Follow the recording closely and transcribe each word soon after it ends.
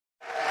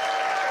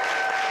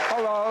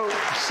Hello,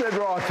 Sid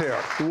Roth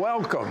here.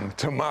 Welcome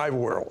to my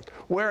world,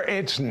 where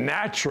it's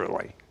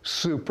naturally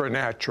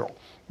supernatural.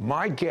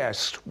 My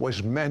guest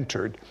was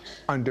mentored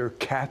under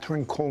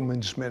Kathryn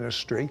Kuhlman's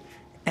ministry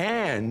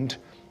and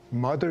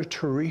Mother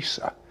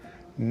Teresa.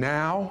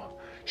 Now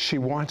she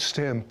wants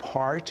to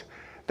impart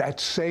that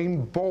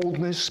same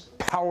boldness,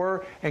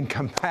 power, and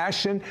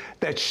compassion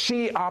that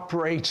she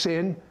operates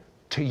in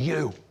to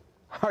you.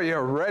 Are you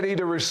ready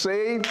to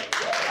receive?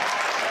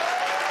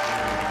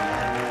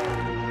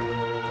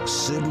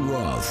 Sid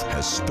Roth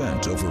has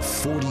spent over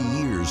 40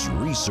 years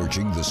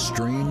researching the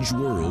strange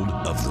world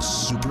of the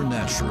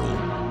supernatural.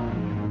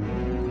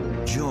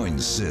 Join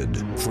Sid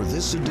for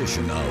this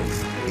edition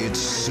of It's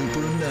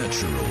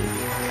Supernatural.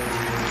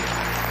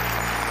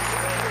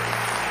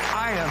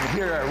 I am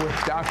here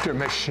with Dr.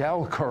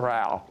 Michelle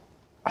Corral.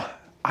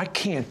 I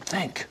can't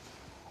think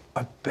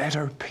of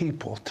better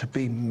people to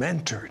be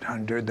mentored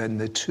under than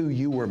the two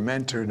you were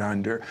mentored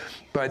under.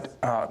 But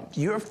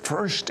your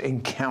first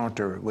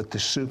encounter with the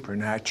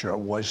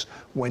supernatural was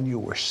when you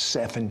were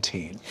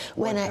 17.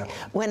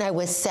 When I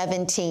was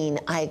 17,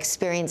 I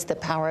experienced the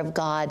power of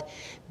God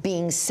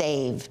being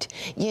saved.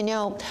 You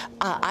know,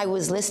 I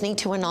was listening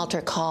to an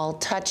altar call,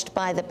 touched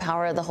by the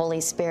power of the Holy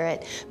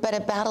Spirit, but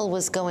a battle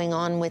was going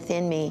on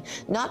within me,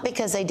 not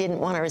because I didn't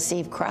want to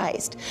receive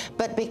Christ,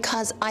 but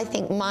because I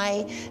think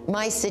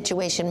my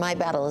situation, my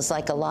battle is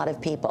like a lot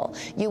of people.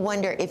 You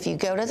wonder, if you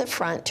go to the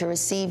front to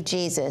receive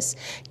Jesus,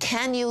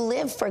 can you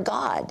live for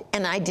God?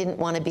 And I didn't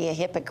want to be a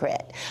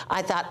hypocrite.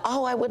 I thought,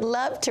 oh, I would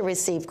love to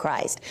receive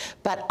Christ.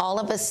 But all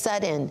of a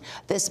sudden,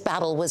 this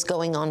battle was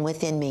going on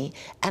within me,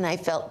 and I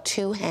felt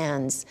two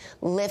hands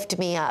lift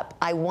me up.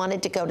 I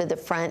wanted to go to the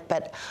front,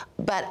 but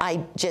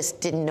I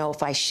just didn't know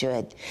if I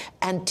should.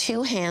 And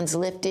two hands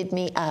lifted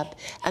me up,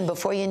 and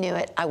before you knew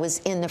it, I was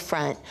in the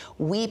front,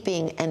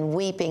 weeping, and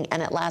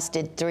it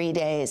lasted 3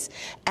 days.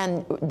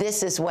 And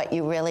this is what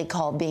you really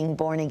call being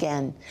born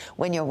again,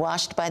 when you're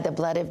washed by the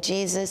blood of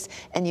Jesus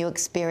and you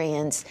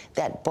experience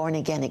that born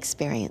again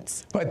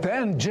experience. But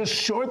then, just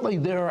shortly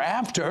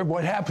thereafter,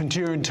 what happened to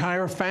your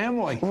entire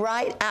family?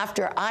 Right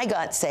after I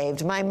got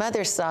saved, my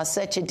mother saw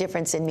such a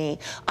difference in me.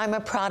 I'm a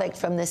product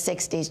from the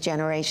 60s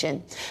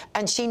generation.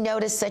 And she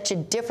noticed such a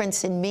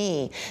difference in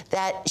me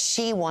that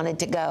she wanted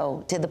to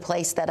go to the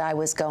place that I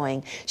was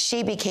going.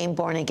 She became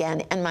born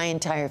again, and my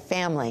entire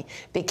family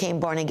became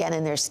born again,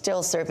 and they're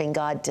still serving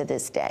God to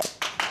this day.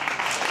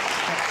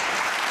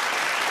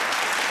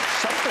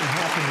 Something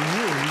happened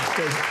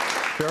to you. The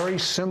very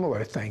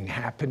similar thing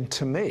happened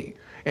to me.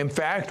 In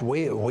fact,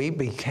 we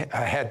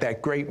had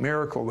that great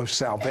miracle of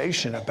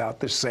salvation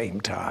about the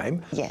same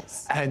time.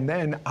 Yes. And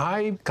then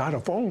I got a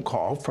phone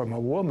call from a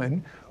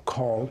woman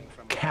called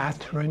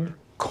Kathryn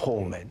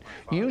Kuhlman.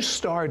 You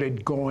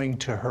started going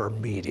to her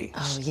meetings.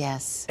 Oh,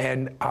 yes.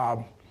 And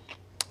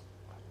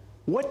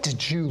what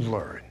did you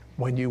learn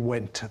when you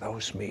went to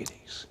those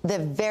meetings? The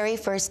very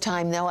first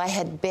time, though, I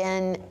had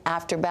been,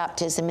 after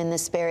baptism in the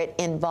Spirit,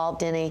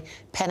 involved in a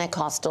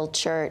Pentecostal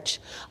church.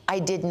 I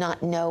did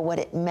not know what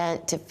it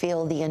meant to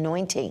feel the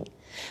anointing.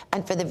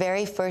 And for the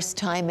very first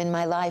time in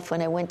my life,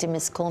 when I went to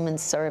Miss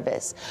Kuhlman's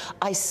service,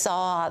 I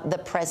saw the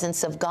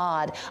presence of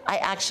God. I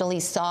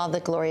actually saw the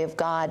glory of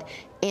God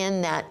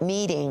in that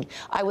meeting.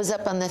 I was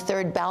up on the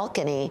third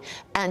balcony,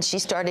 and she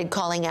started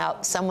calling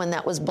out someone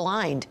that was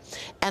blind.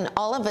 And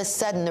all of a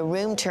sudden, the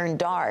room turned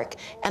dark,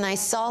 and I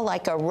saw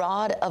like a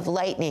rod of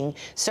lightning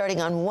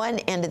starting on one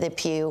end of the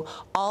pew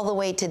all the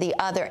way to the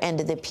other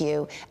end of the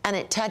pew, and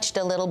it touched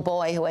a little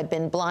boy who had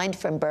been blind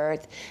from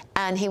birth,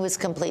 and he was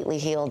completely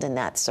healed in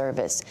that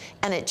service,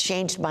 and it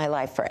changed my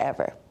life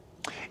forever.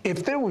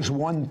 If there was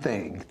one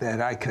thing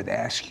that I could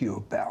ask you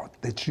about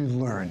that you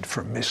learned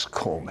from Miss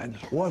Kuhlman,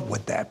 what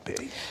would that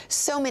be?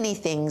 So many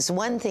things.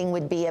 One thing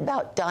would be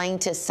about dying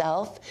to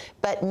self,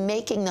 but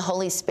making the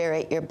Holy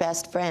Spirit your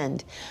best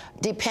friend,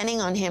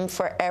 depending on Him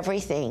for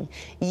everything,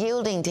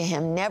 yielding to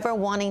Him, never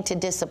wanting to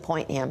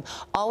disappoint Him,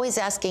 always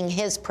asking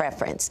His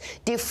preference,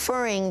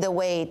 deferring the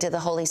way to the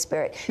Holy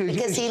Spirit,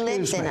 because He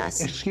lives in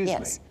us. Excuse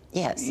me.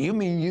 Yes. You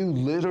mean you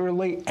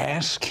literally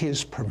ask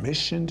His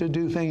permission to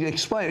do things?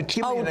 Explain it.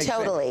 Give me an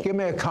example. Totally. Give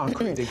me a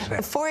concrete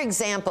example. For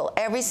example,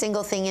 every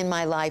single thing in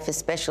my life,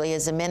 especially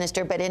as a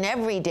minister, but in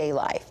everyday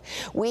life,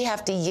 we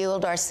have to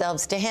yield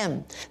ourselves to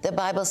Him. The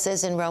Bible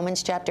says in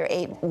Romans chapter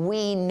 8,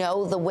 we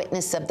know the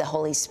witness of the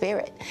Holy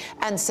Spirit.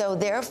 And so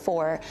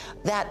therefore,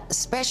 that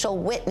special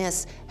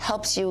witness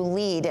helps you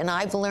lead. And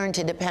I've learned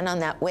to depend on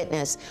that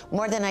witness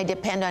more than I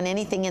depend on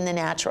anything in the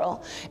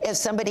natural. If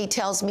somebody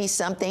tells me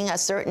something, a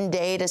certain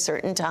date, a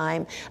certain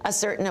time, a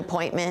certain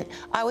appointment,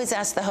 I always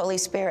ask the Holy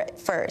Spirit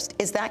first,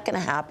 is that going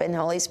to happen,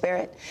 Holy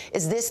Spirit?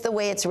 Is this the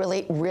way it's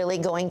really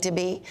going to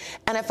be?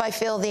 And if I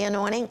feel the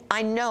anointing,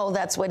 I know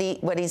that's what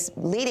He's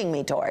leading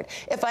me toward.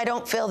 If I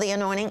don't feel the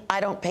anointing,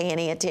 I don't pay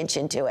any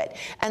attention to it.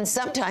 And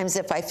sometimes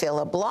if I feel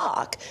a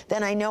block,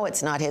 then I know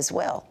it's not His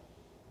will.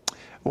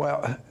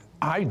 Well,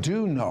 I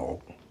do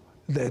know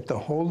that the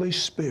Holy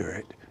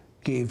Spirit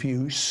gave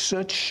you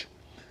such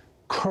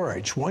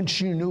courage. Once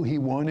you knew He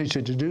wanted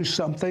you to do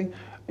something,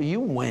 you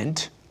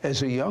went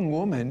as a young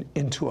woman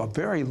into a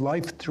very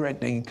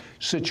life-threatening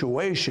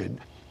situation?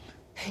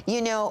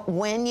 You know,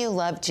 when you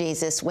love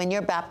Jesus, when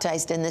you're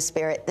baptized in the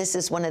Spirit, this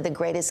is one of the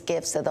greatest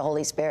gifts of the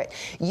Holy Spirit.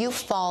 You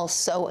fall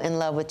so in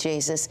love with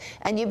Jesus,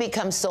 and you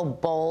become so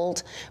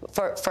bold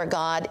for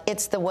God.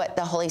 It's what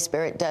the Holy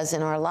Spirit does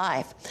in our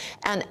life.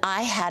 And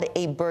I had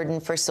a burden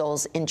for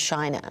souls in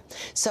China.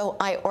 So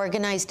I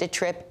organized a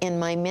trip in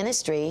my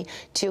ministry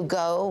to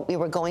go. We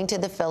were going to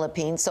the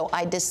Philippines, so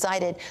I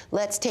decided,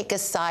 let's take a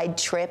side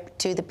trip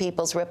to the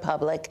People's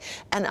Republic,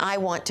 and I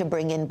want to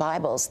bring in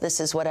Bibles.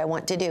 This is what I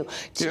want to do.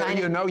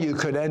 You know you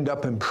could end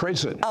up in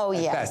prison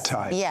at that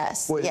time.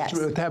 Yes, with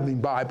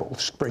having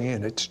Bibles,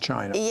 bringing it to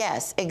China.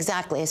 Yes,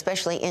 exactly,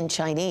 especially in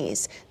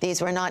Chinese.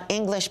 These were not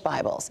English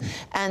Bibles.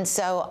 And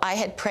so I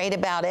had prayed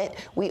about it.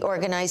 We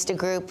organized a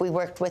group. We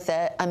worked with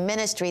a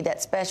ministry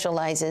that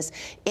specializes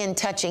in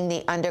touching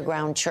the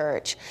underground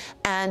church.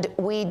 And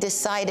we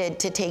decided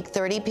to take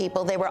 30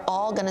 people. They were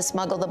all going to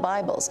smuggle the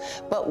Bibles.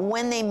 But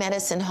when they met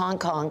us in Hong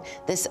Kong,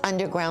 this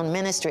underground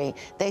ministry,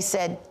 they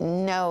said,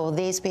 no,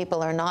 these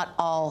people are not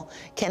all,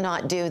 cannot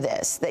do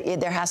this.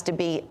 There has to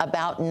be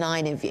about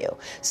 9 of you.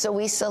 So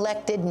we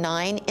selected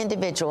 9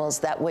 individuals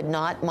that would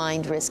not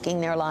mind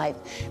risking their life,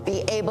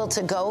 be able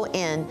to go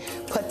in,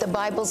 put the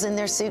Bibles in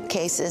their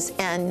suitcases,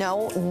 and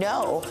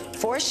know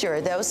for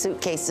sure those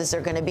suitcases are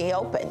going to be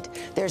opened.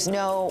 There's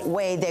no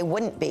way they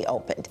wouldn't be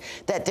opened,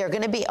 that they're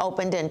going to be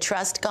opened, and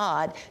trust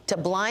God to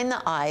blind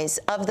the eyes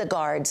of the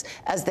guards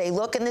as they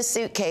look in the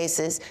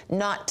suitcases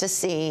not to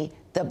see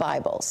the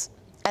Bibles.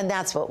 And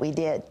that's what we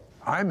did.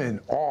 I'm in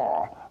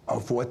awe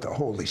of what the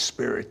Holy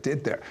Spirit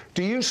did there.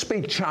 Do you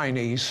speak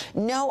Chinese?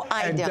 No,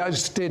 I don't.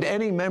 And did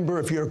any member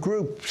of your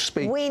group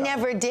speak We Chinese?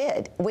 never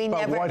did.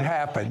 But what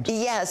happened?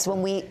 Yes,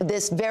 when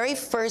this very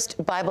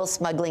first Bible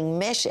smuggling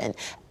mission,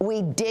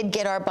 we did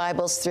get our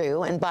Bibles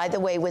through. And by the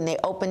way, when they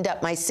opened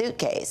up my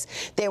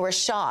suitcase, they were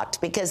shocked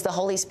because the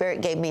Holy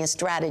Spirit gave me a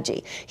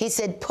strategy. He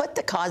said, put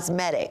the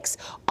cosmetics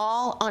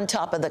all on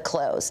top of the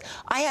clothes.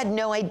 I had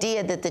no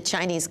idea that the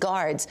Chinese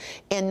guards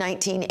in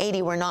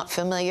 1980 were not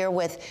familiar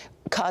with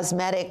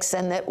cosmetics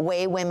and the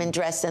way women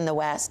dress in the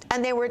West.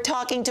 And they were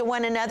talking to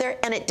one another,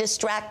 and it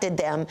distracted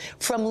them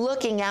from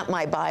looking at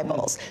my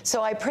Bibles.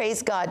 So I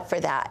praise God for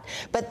that.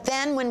 But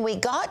then when we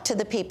got to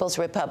the People's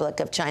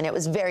Republic of China, it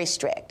was very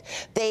strict.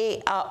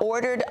 They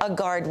ordered a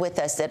guard with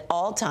us at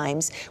all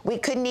times. We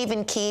couldn't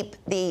even keep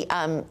the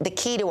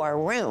key to our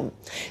room.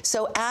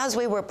 So as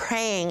we were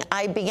praying,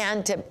 I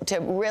began to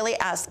really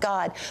ask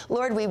God,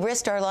 Lord, we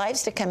risked our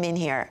lives to come in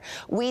here.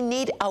 We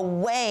need a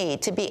way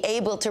to be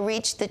able to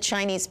reach the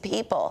Chinese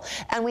people.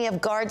 And we have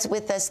guards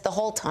with us the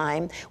whole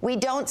time. We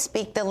don't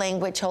speak the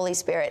language, Holy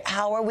Spirit.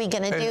 How are we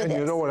going to do this? And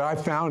you know what I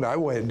found? I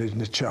went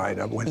into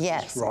China when it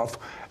was rough.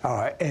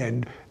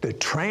 And the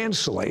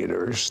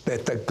translators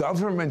that the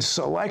government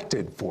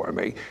selected for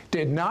me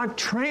did not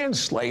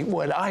translate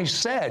what I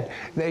said.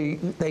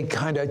 They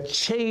kind of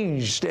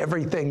changed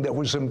everything that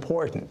was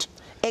important.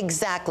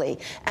 Exactly.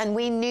 And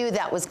we knew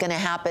that was going to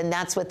happen.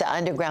 That's what the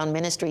underground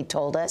ministry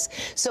told us.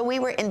 So we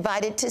were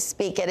invited to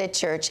speak at a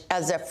church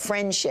as a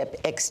friendship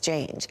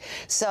exchange.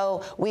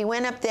 So we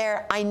went up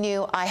there. I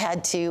knew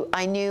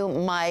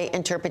my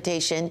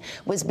interpretation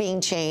was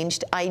being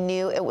changed. I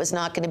knew it was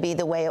not going to be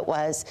the way it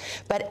was.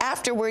 But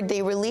afterward,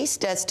 they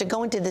released us to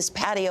go into this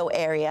patio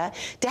area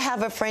to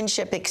have a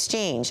friendship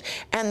exchange.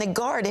 And the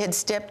guard had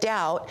stepped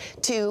out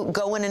to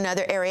go in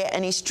another area,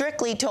 and he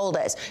strictly told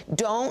us,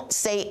 don't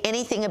say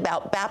anything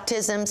about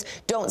baptisms,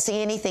 don't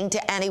say anything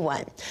to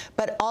anyone.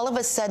 But all of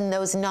a sudden,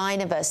 those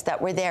 9 of us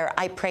that were there,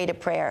 I prayed a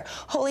prayer.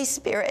 Holy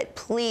Spirit,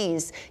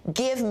 please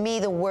give me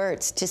the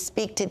words to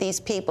speak to these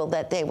people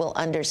that they will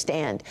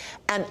understand.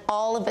 And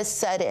all of a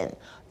sudden,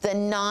 the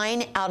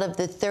 9 out of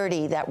the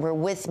 30 that were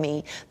with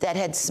me that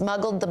had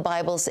smuggled the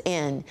Bibles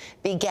in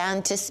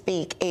began to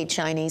speak a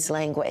Chinese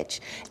language.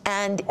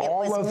 And it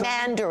was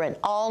Mandarin.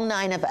 All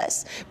 9 of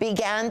us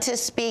began to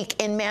speak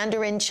in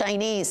Mandarin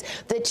Chinese.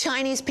 The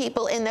Chinese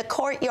people in the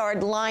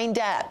courtyard lined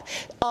up,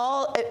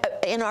 all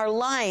in our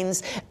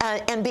lines,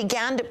 and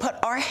began to put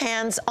our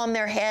hands on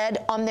their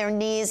head, on their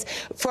knees,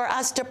 for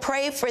us to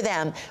pray for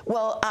them.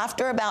 Well,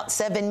 after about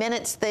 7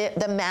 minutes,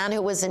 the man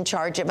who was in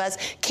charge of us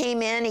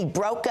came in. He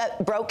broke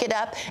it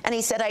up, and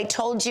he said, I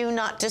told you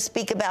not to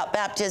speak about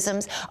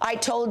baptisms. I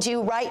told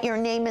you, write your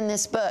name in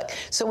this book.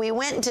 So we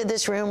went into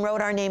this room, wrote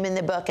our name in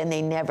the book, and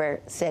they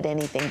never said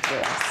anything to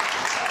us.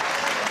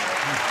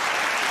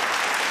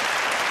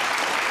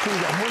 Through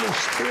the Holy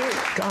Spirit,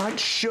 God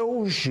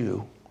shows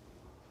you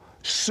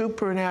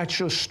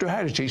supernatural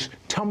strategies.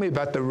 Tell me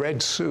about the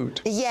red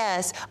suit.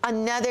 Yes.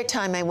 Another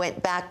time I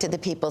went back to the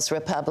People's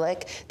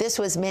Republic. This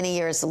was many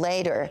years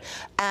later.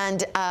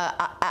 And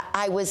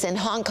I was in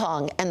Hong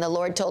Kong, and the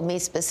Lord told me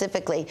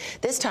specifically,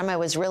 this time I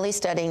was really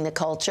studying the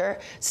culture,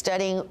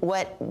 studying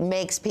what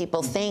makes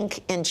people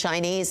think in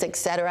Chinese,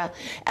 etc.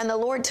 And the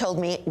Lord told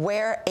me,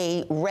 wear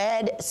a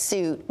red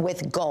suit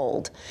with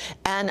gold.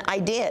 And I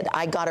did.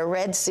 I got a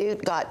red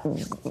suit, got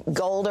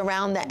gold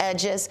around the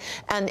edges,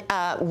 and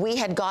we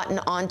had gotten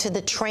gotten onto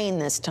the train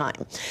this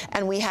time.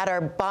 And we had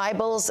our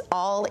Bibles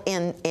all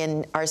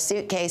in our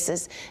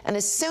suitcases. And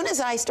as soon as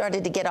I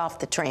started to get off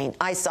the train,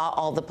 I saw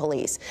all the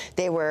police.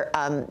 They were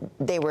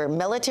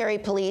military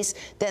police.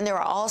 Then there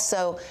are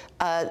also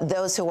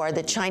those who are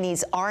the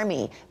Chinese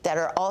army that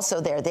are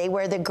also there. They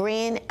wear the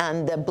green,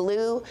 and the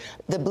blue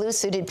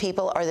suited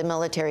people are the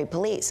military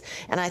police.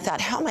 And I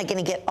thought, how am I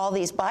going to get all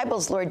these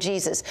Bibles, Lord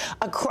Jesus,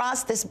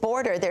 across this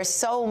border? There's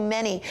so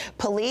many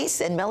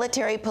police and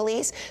military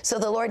police. So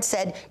the Lord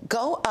said,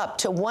 go up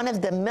to one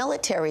of the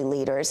military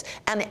leaders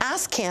and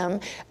ask him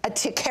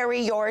to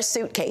carry your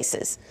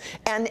suitcases.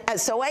 And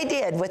so I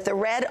did, with the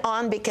red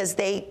on, because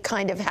they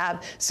kind of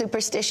have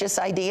superstitious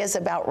ideas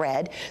about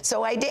red.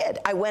 So I did.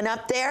 I went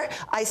up there.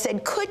 I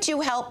said, could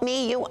you help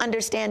me? You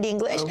understand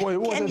English.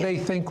 What do they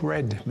think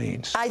red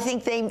means? I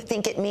think they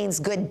think it means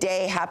good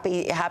day,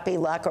 happy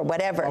luck, or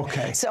whatever.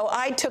 Okay. So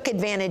I took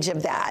advantage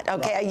of that.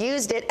 Okay. I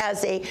used it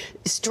as a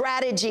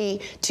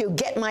strategy to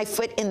get my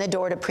foot in the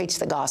door to preach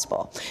the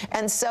gospel.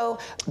 And so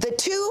the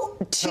two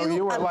So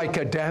you were like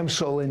a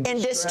damsel in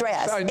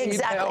distress. I need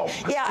exactly. help.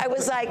 Yeah, I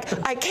was like,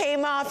 I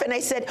came off and I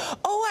said,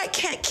 oh, I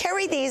can't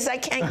carry these. I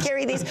can't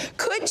carry these.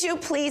 Could you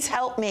please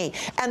help me?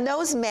 And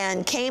those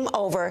men came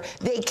over.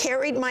 They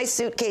carried my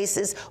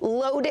suitcases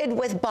loaded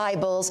with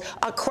Bibles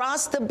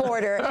across the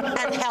border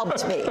and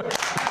helped me.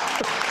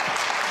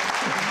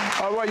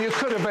 Oh, well, you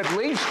could have at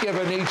least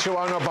given each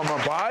one of them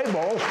a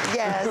Bible.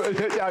 Yes.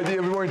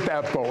 You weren't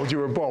that bold. You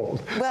were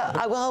bold.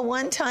 Well,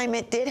 one time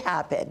it did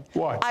happen.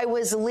 What? I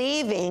was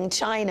leaving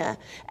China,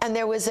 and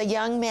there was a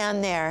young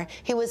man there.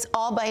 He was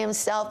all by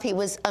himself. He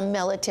was a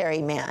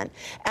military man.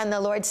 And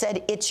the Lord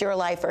said, it's your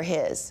life or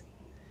his.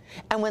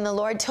 And when the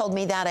Lord told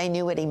me that, I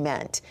knew what he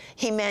meant.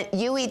 He meant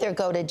you either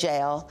go to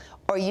jail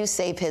or you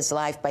save his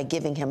life by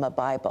giving him a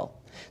Bible.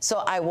 So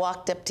I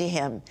walked up to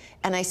him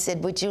and I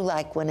said, would you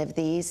like one of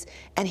these?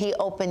 And he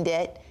opened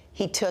it,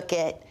 he took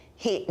it,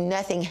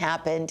 nothing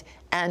happened,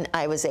 and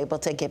I was able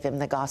to give him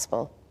the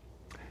gospel.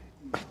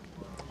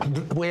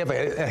 We have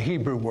a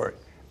Hebrew word.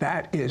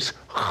 That is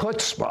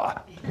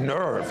chutzpah,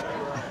 nerve.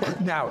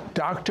 Now,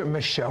 Dr.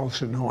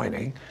 Michelle's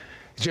anointing,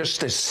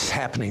 just as is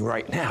happening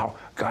right now,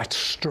 got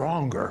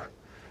stronger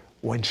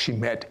when she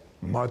met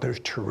Mother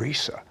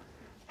Teresa.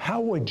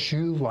 How would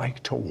you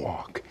like to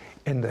walk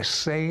in the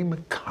same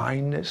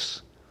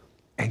kindness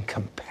and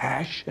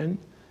compassion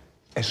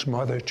as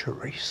Mother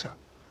Teresa?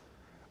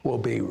 We'll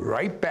be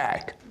right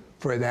back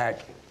for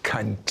that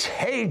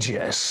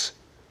contagious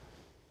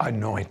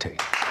anointing.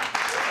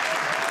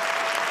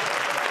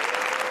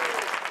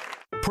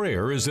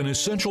 Prayer is an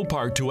essential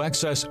part to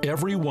access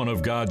every one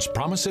of God's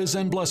promises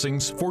and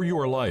blessings for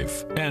your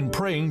life. And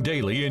praying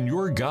daily in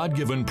your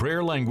God-given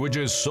prayer language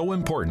is so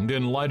important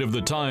in light of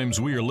the times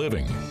we are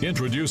living.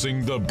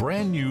 Introducing the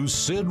brand new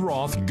Sid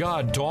Roth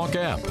God Talk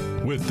app.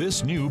 With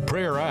this new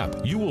prayer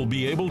app, you will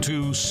be able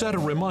to set a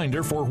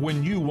reminder for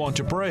when you want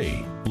to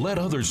pray. Let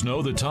others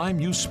know the time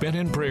you spent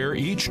in prayer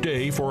each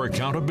day for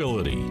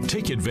accountability.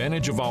 Take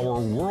advantage of our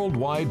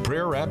worldwide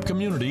prayer app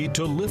community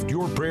to lift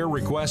your prayer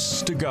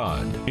requests to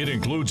God. It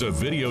includes a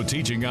video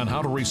teaching on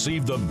how to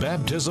receive the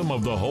baptism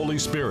of the Holy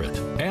Spirit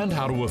and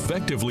how to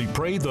effectively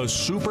pray the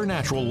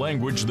supernatural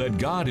language that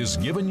God has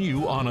given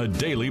you on a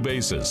daily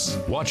basis.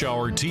 Watch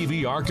our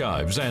TV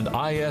archives and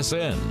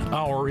ISN,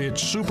 our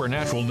It's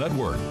Supernatural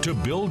network, to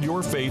build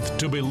your faith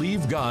to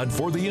believe God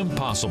for the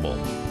impossible.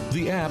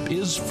 The app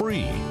is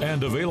free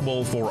and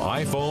available for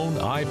iPhone,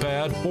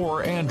 iPad,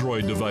 or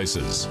Android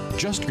devices.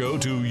 Just go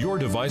to your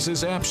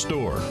device's app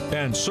store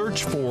and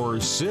search for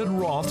Sid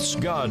Roth's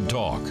God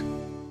Talk.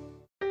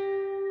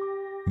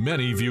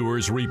 Many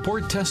viewers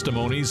report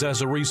testimonies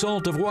as a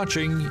result of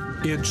watching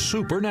It's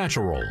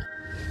Supernatural.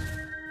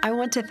 I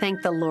want to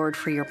thank the Lord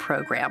for your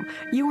program.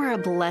 You are a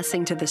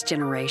blessing to this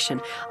generation.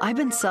 I've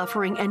been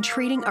suffering and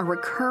treating a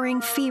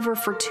recurring fever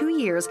for 2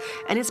 years,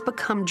 and it's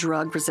become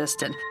drug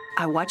resistant.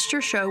 I watched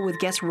your show with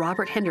guest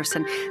Robert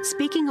Henderson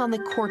speaking on the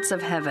courts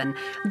of heaven.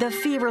 The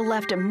fever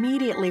left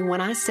immediately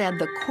when I said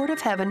the court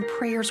of heaven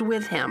prayers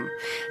with him.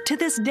 To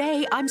this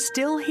day, I'm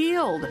still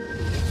healed.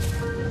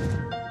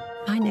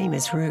 My name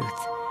is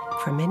Ruth.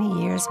 For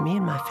many years, me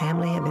and my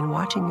family have been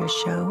watching your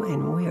show,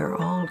 and we are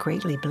all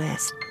greatly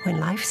blessed. When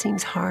life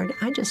seems hard,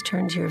 I just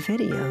turn to your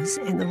videos,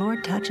 and the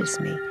Lord touches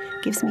me,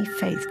 gives me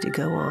faith to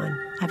go on.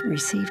 I've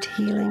received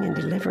healing and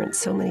deliverance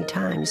so many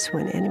times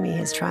when the enemy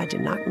has tried to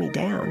knock me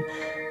down.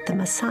 The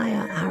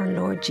Messiah, our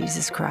Lord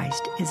Jesus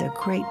Christ, is a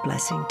great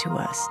blessing to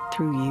us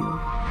through you.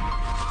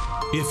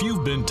 If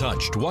you've been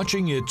touched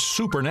watching It's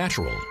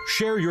Supernatural,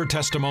 share your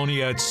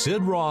testimony at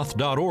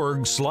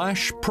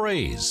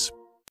sidroth.org/praise.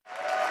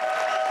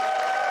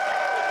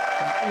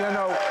 You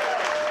know,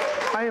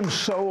 I am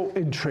so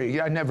intrigued.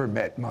 I never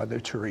met Mother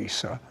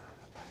Teresa.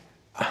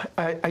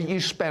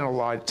 You spent a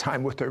lot of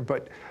time with her,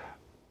 but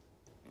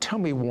Tell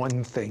me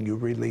one thing you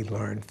really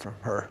learned from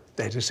her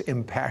that is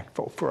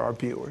impactful for our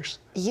viewers.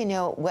 You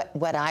know,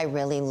 what I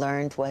really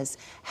learned was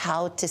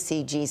how to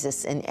see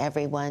Jesus in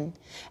everyone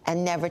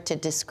and never to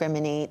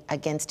discriminate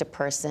against a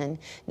person,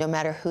 no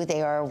matter who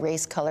they are,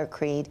 race, color,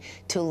 creed,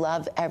 to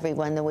love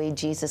everyone the way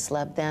Jesus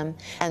loved them.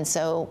 And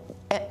so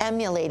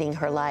emulating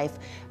her life,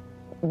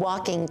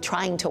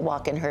 trying to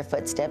walk in her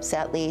footsteps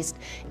at least.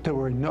 There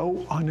were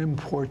no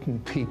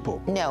unimportant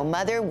people. No,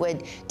 Mother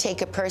would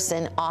take a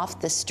person off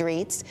the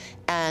streets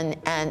and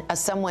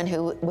someone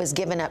who was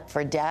given up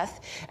for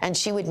death, and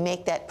she would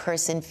make that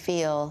person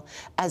feel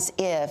as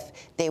if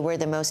they were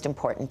the most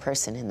important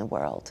person in the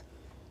world.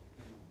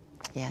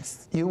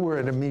 Yes. You were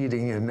at a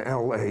meeting in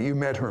L.A. You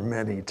met her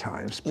many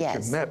times, but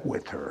yes. You met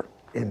with her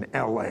in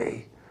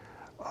L.A.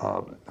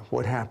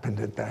 What happened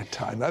at that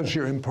time? That was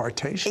your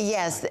impartation.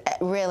 Yes,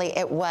 really,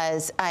 it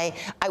was. I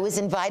was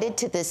invited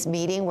to this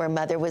meeting where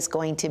Mother was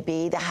going to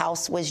be. The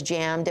house was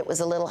jammed. It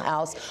was a little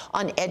house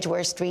on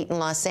Edgeworth Street in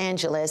Los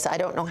Angeles. I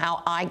don't know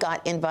how I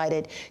got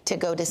invited to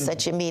go to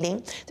such a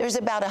meeting. There's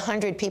about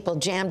 100 people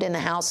jammed in the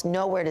house,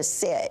 nowhere to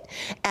sit.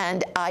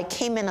 And I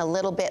came in a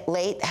little bit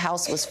late. The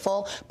house was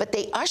full, but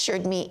they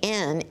ushered me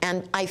in,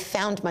 and I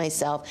found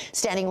myself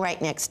standing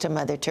right next to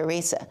Mother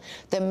Teresa.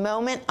 The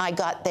moment I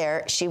got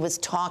there, she was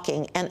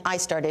talking, and I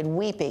started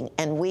weeping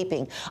and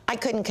weeping. I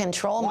couldn't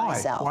control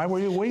myself. Why were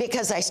you weeping?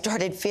 Because I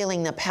started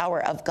feeling the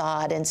power of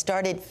God and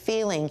started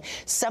feeling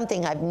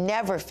something I've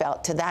never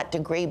felt to that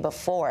degree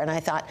before. And I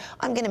thought,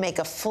 I'm going to make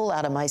a fool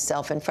out of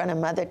myself in front of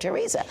Mother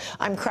Teresa.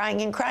 I'm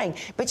crying and crying.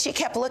 But she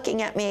kept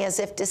looking at me as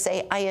if to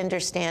say, I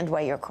understand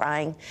why you're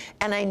crying,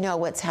 and I know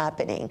what's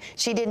happening.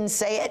 She didn't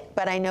say it,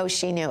 but I know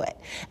she knew it.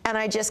 And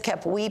I just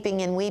kept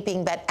weeping and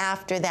weeping. But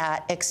after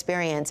that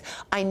experience,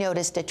 I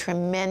noticed a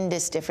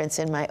tremendous difference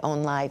in my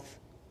own life.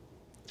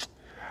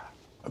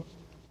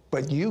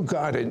 But you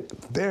got a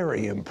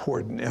very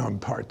important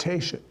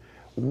impartation.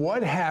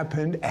 What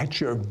happened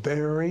at your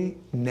very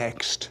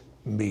next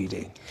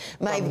meeting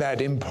from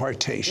that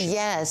impartation?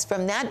 Yes,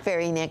 from that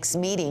very next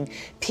meeting,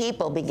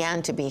 people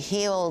began to be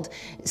healed,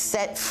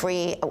 set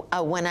free.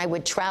 When I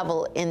would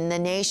travel in the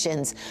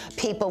nations,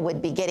 people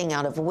would be getting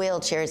out of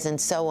wheelchairs and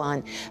so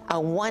on.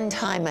 One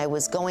time I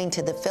was going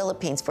to the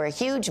Philippines for a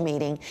huge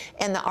meeting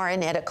in the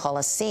Araneta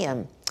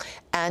Coliseum.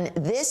 And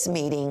this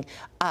meeting,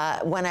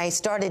 when I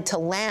started to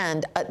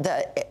land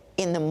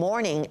in the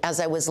morning as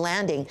I was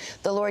landing,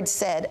 the Lord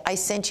said, I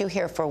sent you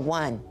here for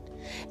one.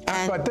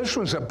 But this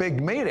was a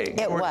big meeting.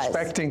 It was. We're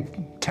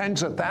expecting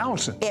tens of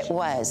thousands. It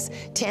was.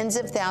 Tens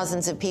of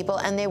thousands of people,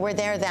 and they were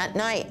there that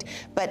night.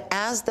 But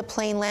as the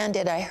plane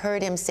landed, I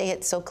heard him say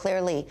it so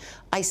clearly,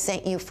 I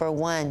sent you for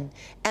one.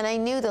 And I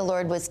knew the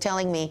Lord was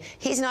telling me,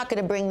 he's not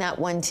going to bring that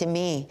one to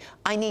me.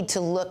 I need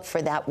to look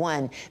for that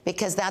one,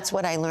 because that's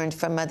what I learned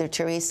from Mother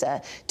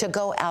Teresa, to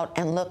go out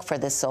and look for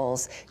the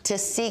souls, to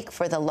seek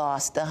for the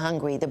lost, the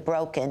hungry, the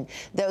broken,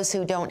 those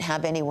who don't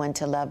have anyone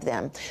to love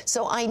them.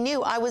 So I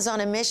knew I was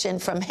on a mission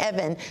from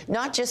heaven,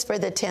 not just for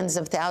the tens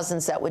of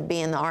thousands that would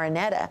be in the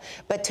Araneta,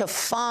 but to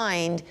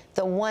find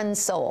the one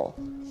soul.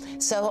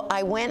 So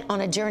I went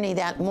on a journey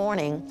that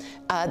morning,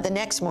 the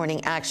next morning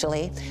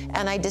actually,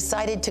 and I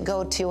decided to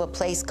go to a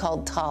place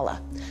called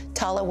Tala.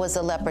 Tala was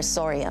a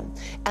leprosarium,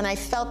 and I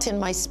felt in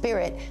my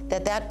spirit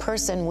that that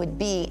person would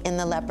be in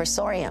the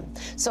leprosarium.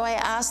 So I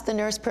asked the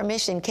nurse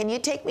permission, can you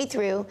take me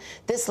through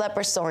this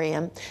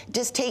leprosarium?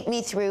 Just take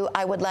me through.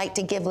 I would like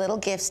to give little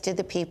gifts to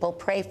the people,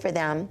 pray for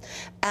them,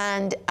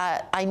 and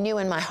I knew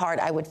in my heart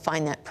I would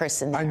find that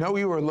person there. I know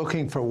you were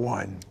looking for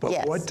one, but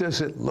yes. What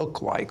does it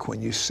look like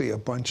when you see a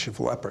bunch of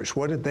lepers?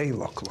 What did they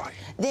look like?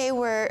 They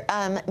were,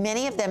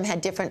 many of them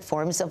had different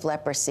forms of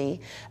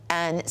leprosy,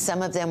 and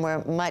some of them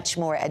were much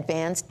more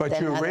advanced But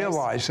than you others.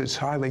 realize it's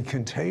highly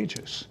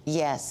contagious.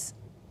 Yes.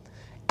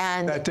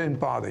 And that didn't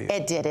bother you?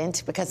 It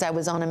didn't, because I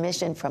was on a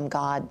mission from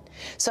God.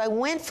 So I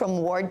went from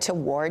ward to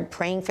ward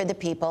praying for the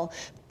people,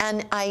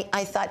 and I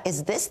thought,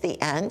 is this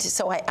the end?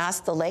 So I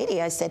asked the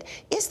lady, I said,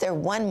 is there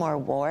one more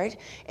ward?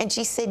 And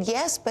she said,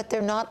 yes, but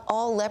they're not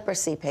all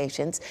leprosy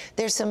patients.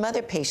 There's some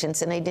other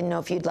patients, and I didn't know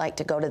if you'd like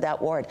to go to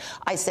that ward.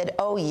 I said,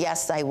 oh,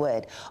 yes, I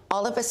would.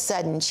 All of a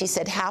sudden, she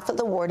said, half of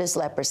the ward is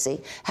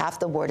leprosy, half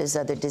the ward is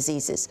other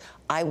diseases.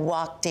 I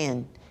walked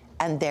in,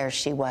 and there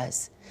she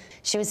was.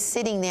 She was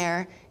sitting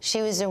there.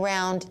 She was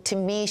around, to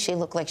me, she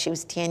looked like she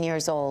was 10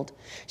 years old.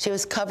 She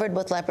was covered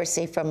with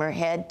leprosy from her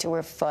head to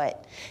her foot.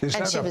 Is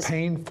that a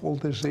painful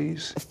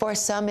disease? For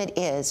some it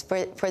is.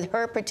 For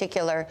her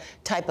particular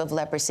type of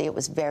leprosy, it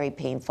was very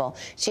painful.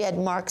 She had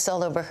marks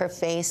all over her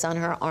face, on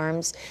her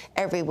arms,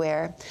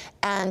 everywhere.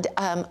 And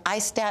I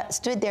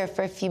stood there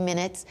for a few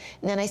minutes,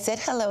 and then I said,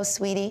 hello,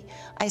 sweetie.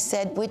 I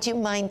said, would you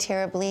mind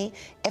terribly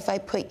if I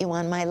put you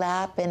on my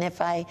lap and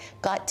if I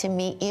got to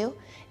meet you?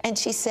 And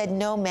she said,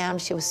 no, ma'am.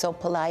 She was so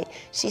polite.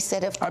 She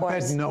said, of course. I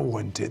bet no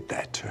one did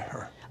that to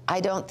her.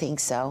 I don't think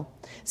so.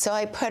 So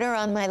I put her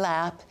on my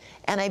lap,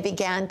 and I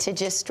began to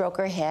just stroke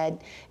her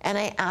head. And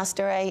I asked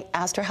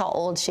her how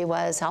old she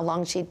was, how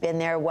long she'd been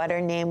there, what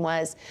her name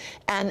was.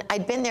 And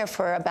I'd been there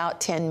for about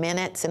 10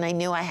 minutes, and I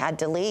knew I had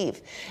to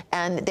leave.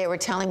 And they were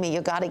telling me,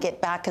 you got to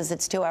get back because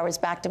it's 2 hours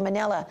back to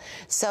Manila.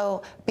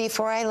 So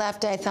before I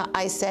left,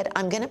 I said,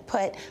 I'm going to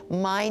put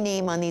my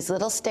name on these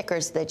little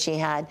stickers that she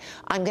had.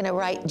 I'm going to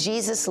write,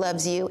 Jesus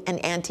loves you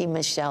and Auntie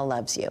Michelle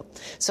loves you.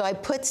 So I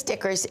put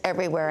stickers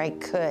everywhere I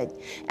could.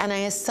 And I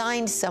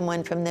assigned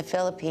someone from the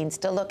Philippines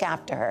to look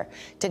after her,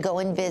 to go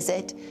and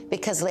visit,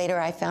 because later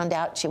I found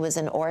out she was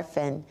an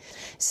orphan.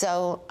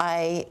 So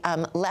I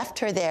left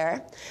her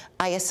there.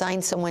 I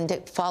assigned someone to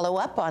follow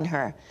up on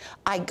her.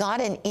 I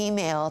got an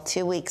email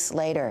 2 weeks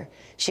later.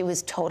 She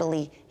was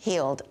totally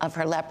healed of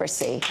her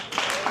leprosy.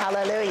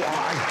 Hallelujah.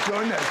 My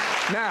goodness.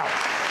 Now,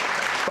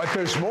 but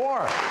there's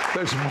more.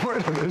 There's more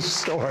to this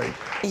story.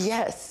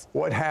 Yes.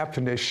 What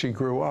happened as she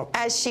grew up?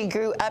 As she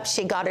grew up,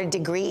 she got her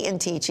degree in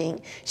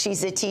teaching.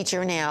 She's a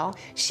teacher now.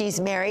 She's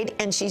married,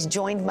 and she's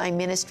joined my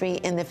ministry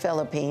in the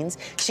Philippines.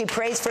 She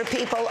prays for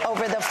people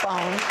over the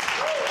phone.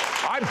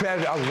 I bet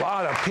a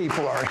lot of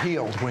people are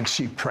healed when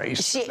she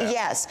prays.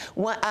 Yes.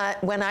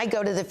 When I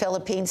go to the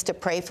Philippines to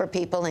pray for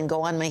people and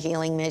go on my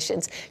healing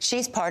missions,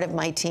 she's part of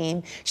my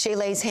team. She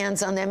lays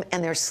hands on them,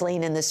 and they're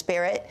slain in the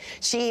Spirit.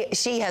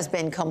 She has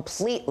been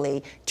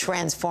completely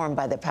transformed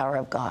by the power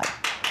of God.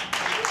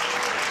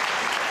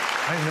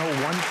 I know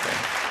one thing.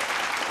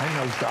 I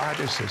know God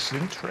is as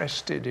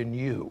interested in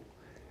you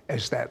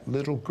as that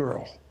little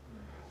girl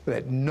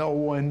that no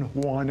one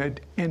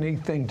wanted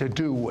anything to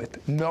do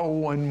with. No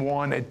one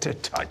wanted to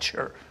touch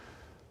her.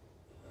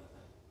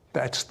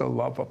 That's the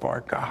love of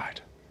our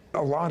God.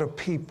 A lot of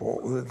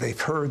people, they've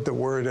heard the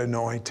word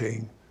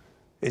anointing.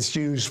 It's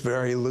used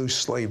very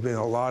loosely in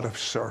a lot of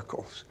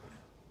circles.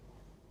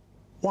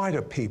 Why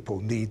do people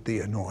need the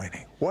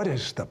anointing? What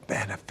is the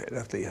benefit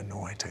of the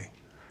anointing?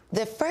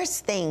 The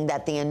first thing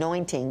that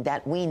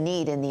we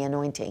need in the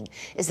anointing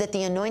is that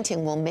the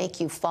anointing will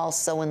make you fall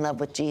so in love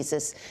with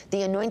Jesus.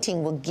 The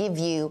anointing will give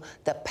you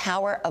the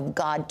power of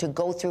God to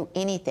go through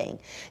anything.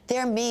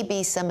 There may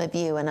be some of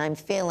you, and I'm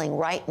feeling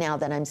right now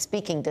that I'm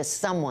speaking to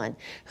someone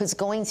who's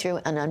going through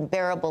an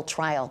unbearable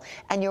trial,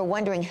 and you're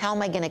wondering, how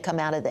am I going to come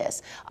out of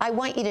this? I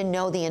want you to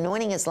know the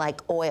anointing is like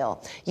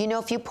oil. You know,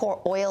 if you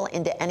pour oil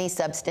into any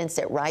substance,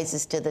 it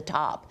rises to the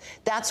top.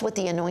 That's what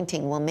the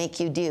anointing will make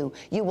you do.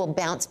 You will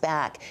bounce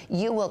back.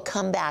 You will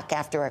come back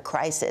after a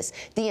crisis.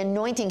 The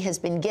anointing has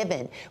been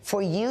given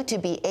for you to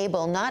be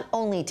able not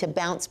only to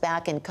bounce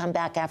back and come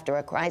back after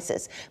a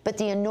crisis, but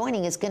the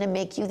anointing is going to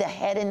make you the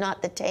head and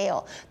not the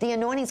tail. The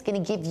anointing is going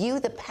to give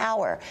you the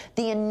power.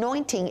 The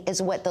anointing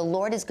is what the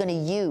Lord is going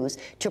to use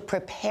to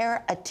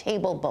prepare a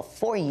table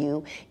before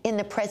you in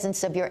the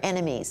presence of your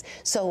enemies.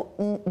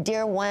 So,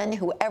 dear one,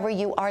 whoever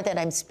you are that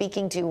I'm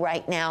speaking to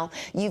right now,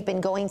 you've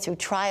been going through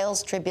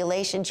trials,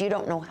 tribulations, you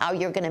don't know how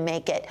you're going to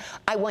make it.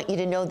 I want you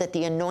to know that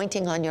the anointing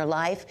on your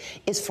life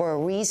is for a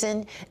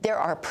reason. There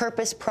are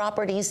purpose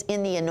properties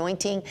in the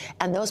anointing,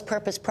 and those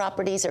purpose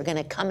properties are going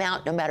to come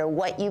out no matter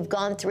what you've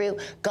gone through.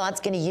 God's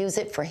going to use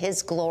it for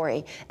His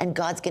glory, and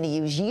God's going to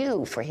use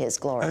you for His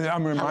glory. And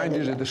I'm reminded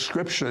Hallelujah. of the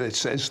scripture that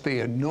says the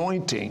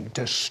anointing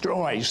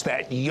destroys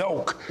that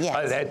yoke,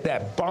 Yes.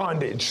 that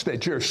bondage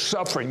that you're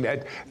suffering,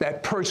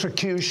 that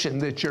persecution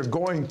that you're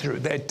going through,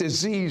 that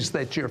disease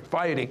that you're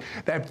fighting,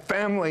 that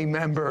family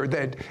member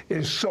that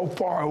is so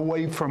far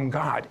away from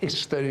God.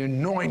 It's the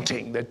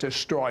anointing that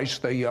destroys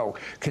the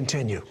yoke.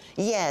 Continue.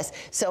 Yes.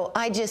 So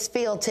I just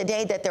feel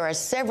today that there are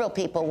several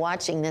people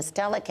watching this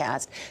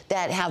telecast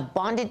that have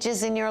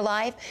bondages in your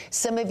life.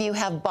 Some of you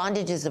have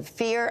bondages of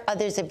fear.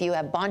 Others of you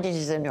have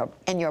bondages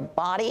in your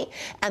body.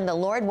 And the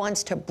Lord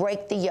wants to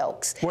break the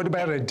yokes. What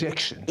about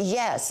addiction?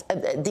 Yes.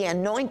 The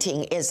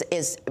anointing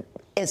is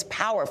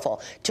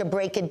powerful to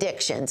break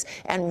addictions.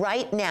 And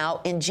right now,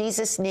 in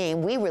Jesus'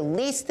 name, we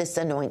release this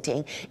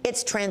anointing.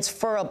 It's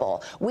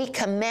transferable. We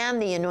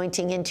command the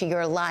anointing into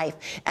your life.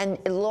 And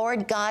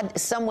Lord God,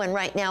 someone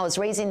right now is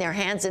raising their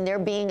hands and they're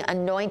being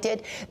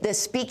anointed. The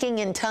speaking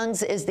in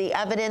tongues is the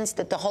evidence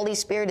that the Holy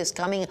Spirit is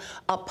coming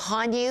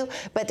upon you.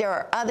 But there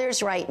are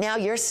others right now,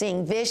 you're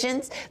seeing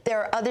visions.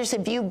 There are others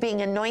of you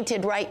being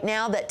anointed right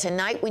now that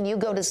tonight when you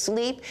go to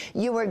sleep,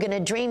 you are going to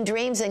dream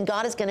dreams and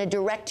God is going to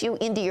direct you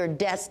into your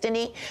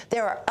destiny.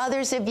 There are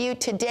others of you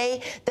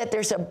today that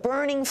there's a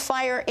burning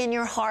fire in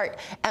your heart,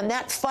 and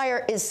that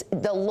fire is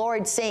the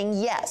Lord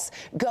saying, yes,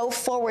 go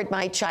forward,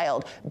 my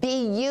child.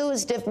 Be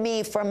used of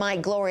me for my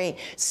glory.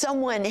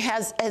 Someone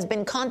has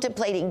been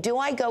contemplating, do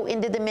I go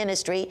into the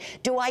ministry?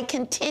 Do I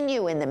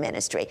continue in the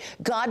ministry?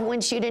 God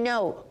wants you to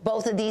know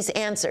both of these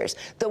answers.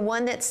 The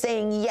one that's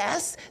saying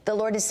yes, the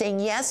Lord is saying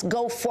yes,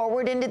 go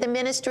forward into the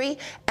ministry.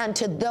 And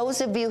to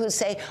those of you who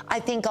say, I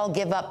think I'll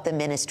give up the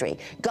ministry,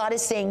 God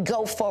is saying,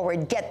 go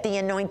forward, get the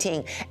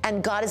anointing,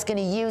 and God is going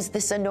to use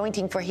this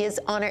anointing for His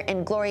honor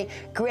and glory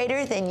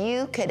greater than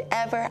you could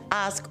ever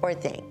ask or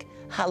think.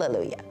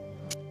 Hallelujah.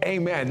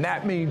 Amen.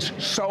 That means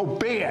so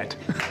be it.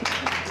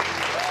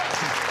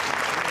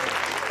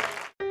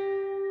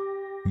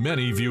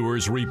 Many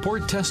viewers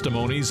report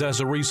testimonies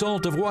as a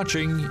result of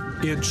watching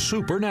It's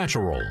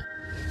Supernatural.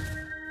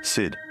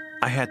 Sid,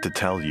 I had to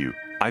tell you,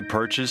 I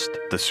purchased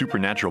the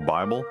Supernatural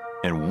Bible,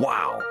 and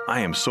wow, I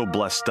am so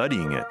blessed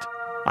studying it.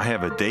 I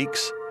have a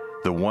Dakes,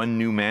 the One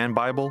New Man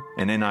Bible,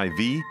 an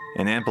NIV,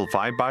 an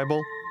Amplified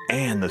Bible,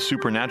 and the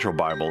Supernatural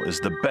Bible is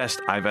the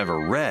best I've ever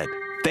read.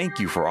 Thank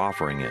you for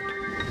offering it.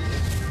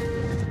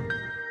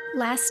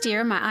 Last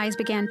year, my eyes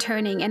began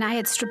turning, and I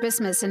had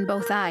strabismus in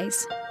both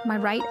eyes. My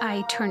right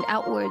eye turned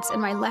outwards,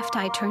 and my left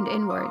eye turned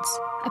inwards.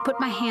 I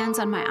put my hands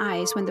on my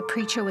eyes when the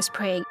preacher was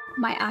praying.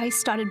 My eyes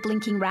started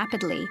blinking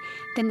rapidly.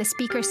 Then the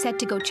speaker said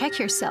to go check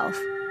yourself.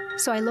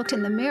 So I looked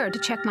in the mirror to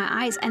check my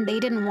eyes, and they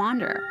didn't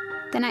wander.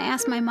 Then I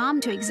asked my mom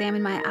to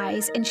examine my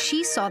eyes, and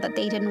she saw that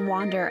they didn't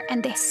wander,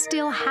 and they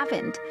still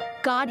haven't.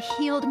 God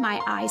healed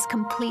my eyes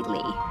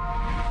completely.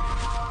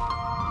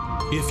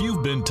 If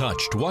you've been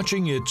touched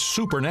watching It's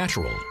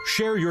Supernatural,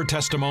 share your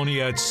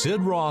testimony at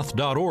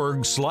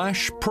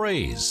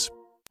sidroth.org/praise.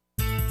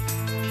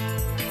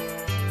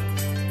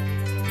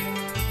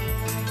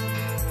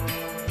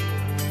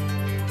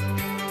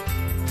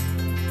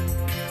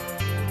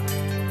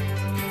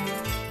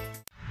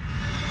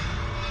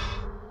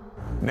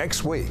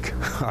 Next week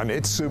on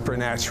It's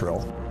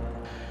Supernatural.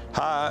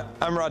 Hi,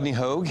 I'm Rodney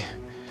Hogue.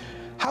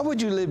 How would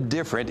you live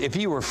different if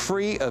you were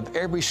free of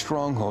every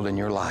stronghold in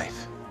your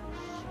life?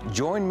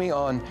 Join me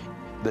on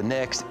the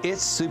next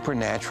It's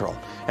Supernatural,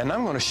 and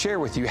I'm going to share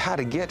with you how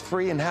to get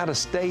free and how to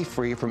stay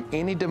free from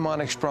any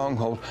demonic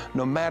stronghold,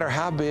 no matter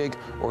how big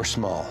or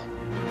small.